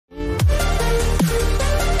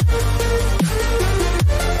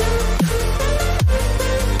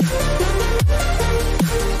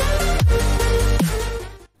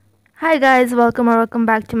Hi guys, welcome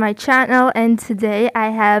back to my channel, and today I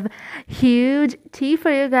have huge tea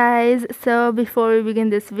for you guys. So before we begin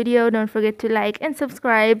this video, don't forget to like and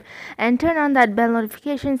subscribe and turn on that bell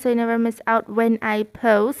notification so you never miss out when I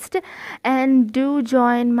post. And do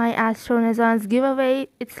join my Astro Renaissance giveaway.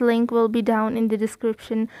 Its link will be down in the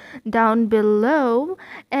description down below.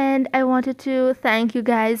 And I wanted to thank you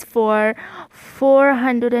guys for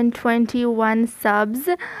 421 subs.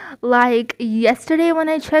 Like yesterday when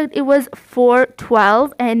I checked, it was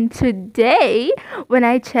 412, and today when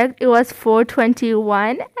I checked, it was 421.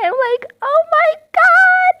 I'm like, oh my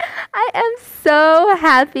god, I am so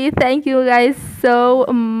happy. Thank you guys so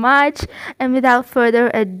much. And without further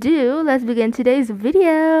ado, let's begin today's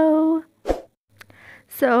video.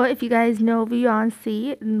 So if you guys know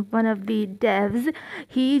Beyonce, one of the devs,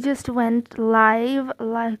 he just went live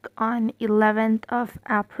like on 11th of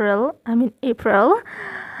April,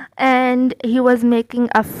 and he was making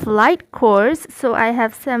a flight course. So I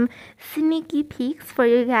have some sneaky peeks for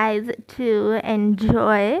you guys to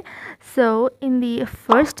enjoy. So in the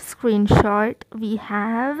first screenshot, we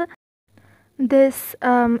have this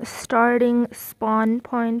starting spawn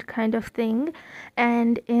point kind of thing,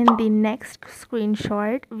 and in the next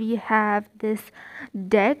screenshot we have this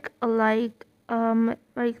deck like 3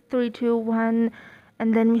 2 1,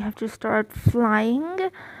 and then we have to start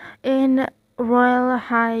flying in Royale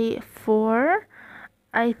High 4.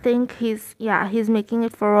 I think he's making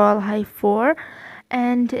it for Royale High 4.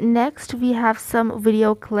 And next we have some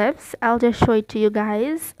video clips. I'll just show it to you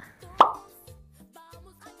guys.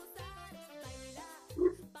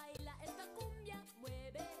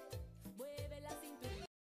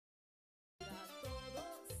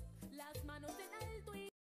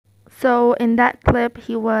 So in that clip,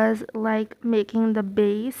 he was like making the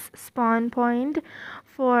base spawn point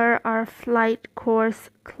for our flight course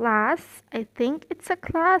class. I think it's a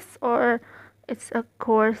class or it's a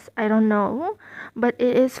course, I don't know, but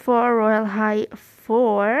it is for Royale High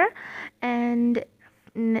 4. And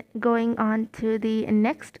going on to the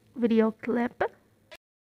next video clip.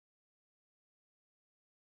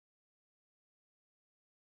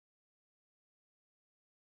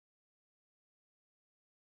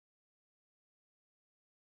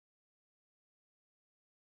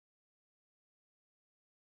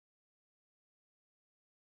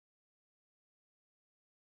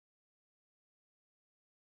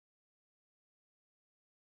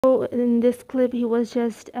 So in this clip, he was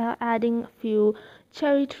just adding a few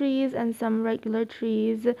cherry trees and some regular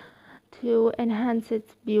trees to enhance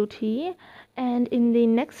its beauty. And in the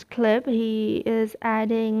next clip, he is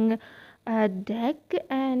adding a deck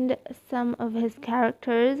and some of his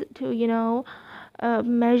characters to,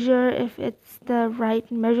 measure if it's the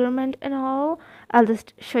right measurement and all. I'll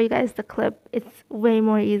just show you guys the clip. It's way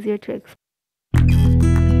more easier to explain.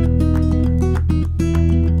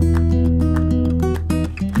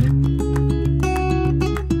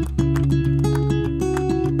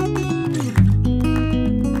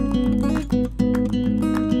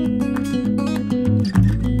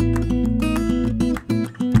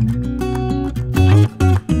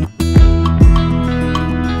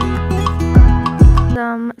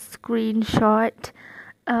 Screenshot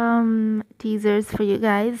teasers for you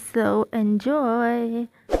guys, so enjoy.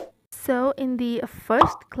 So in the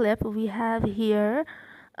first clip we have here,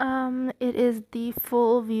 it is the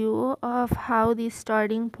full view of how the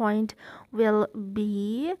starting point will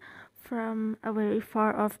be from a very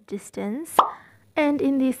far off distance. And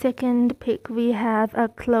in the second pic, we have a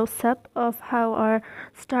close-up of how our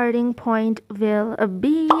starting point will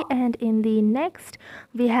be. And in the next,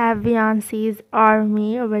 we have Beyonce's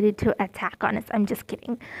army ready to attack on us. I'm just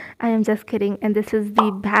kidding. I am just kidding. And this is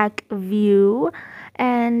the back view.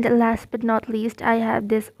 And last but not least, I have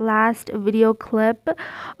this last video clip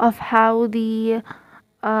of how the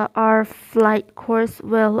our flight course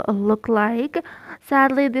will look like.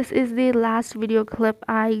 Sadly, this is the last video clip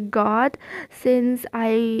I got since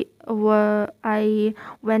I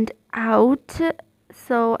went out,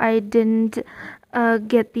 so I didn't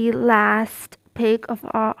get the last pic of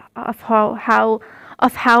how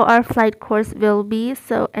our flight course will be.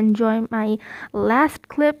 So enjoy my last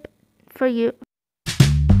clip for you.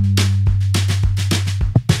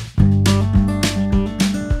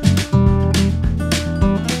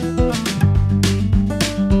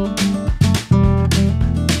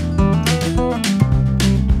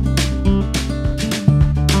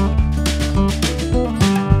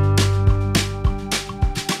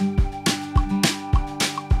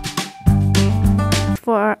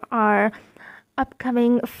 For our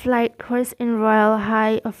upcoming flight course in Royale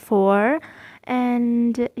High 4,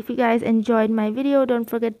 And if you guys enjoyed my video, don't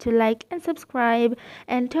forget to like and subscribe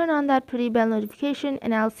and turn on that pretty bell notification,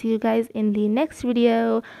 and I'll see you guys in the next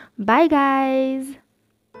video. Bye guys.